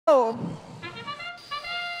Welcome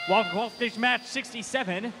to Qualification match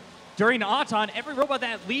 67. During Auton, every robot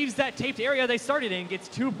that leaves that taped area they started in gets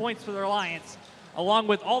 2 points for their alliance, along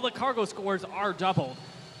with all the cargo scores are doubled.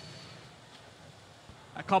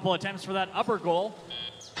 A couple attempts for that upper goal.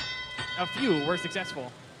 A few were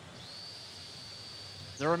successful.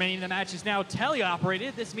 The remaining of the match is now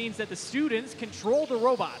teleoperated. This means that the students control the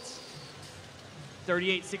robots.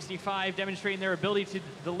 38-65 demonstrating their ability to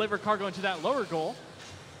deliver cargo into that lower goal.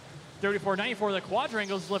 34-94, the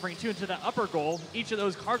quadrangles delivering 2 into the upper goal. Each of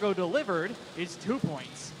those cargo delivered is 2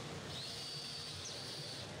 points.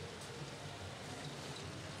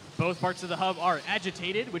 Both parts of the hub are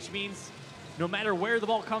agitated, which means no matter where the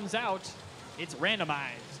ball comes out, it's randomized.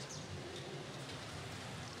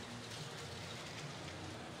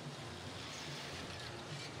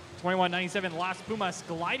 (21-97) Las Pumas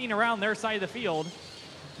gliding around their side of the field,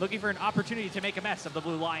 looking for an opportunity to make a mess of the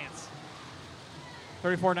Blue Lions.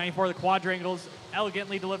 34-94, the quadrangles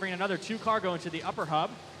elegantly delivering another 2 cargo into the upper hub.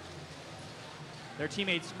 Their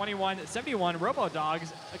teammates 21-71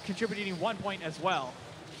 Robo-Dogs contributing 1 point as well.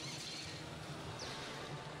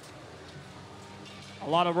 A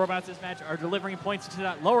lot of robots this match are delivering points into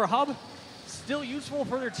that lower hub. Still useful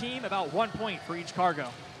for their team, about 1 point for each cargo.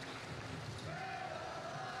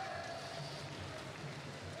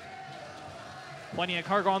 Plenty of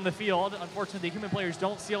cargo on the field. Unfortunately, the human players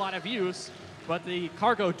don't see a lot of use, but the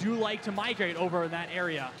cargo do like to migrate over in that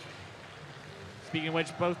area. Speaking of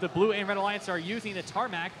which, both the Blue and Red Alliance are using the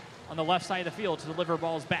tarmac on the left side of the field to deliver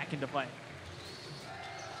balls back into play.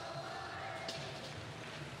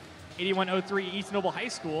 8103 East Noble High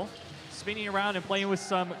School spinning around and playing with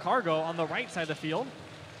some cargo on the right side of the field.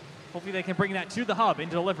 Hopefully they can bring that to the hub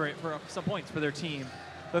and deliver it for some points for their team.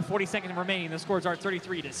 With 40 seconds remaining, the scores are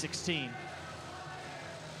 33-16.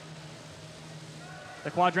 The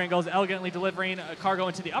quadrangles elegantly delivering a cargo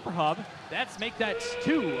into the upper hub. That's make that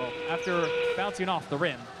 2 after bouncing off the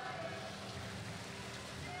rim.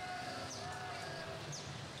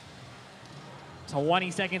 So 20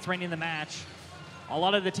 seconds remaining in the match. A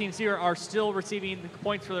lot of the teams here are still receiving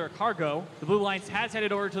points for their cargo. The Blue Lions has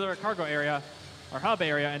headed over to their cargo area, or hub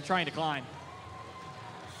area, and trying to climb.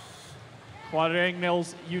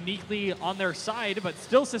 Quadrangles uniquely on their side, but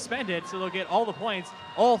still suspended, so they'll get all the points.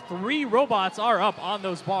 All 3 robots are up on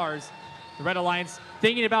those bars. The Red Alliance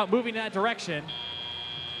thinking about moving in that direction.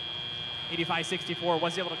 85-64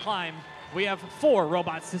 was able to climb. We have 4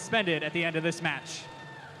 robots suspended at the end of this match.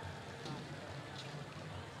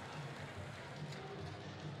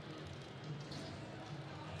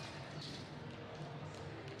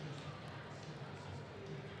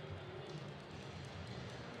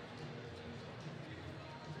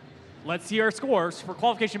 Let's see our scores for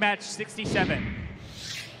qualification match 67.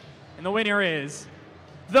 And the winner is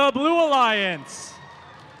the Blue Alliance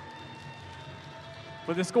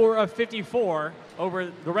with a score of 54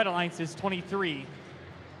 over the Red Alliance's 23.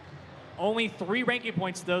 Only 3 ranking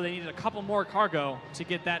points, though. They needed a couple more cargo to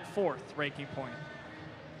get that 4th ranking point.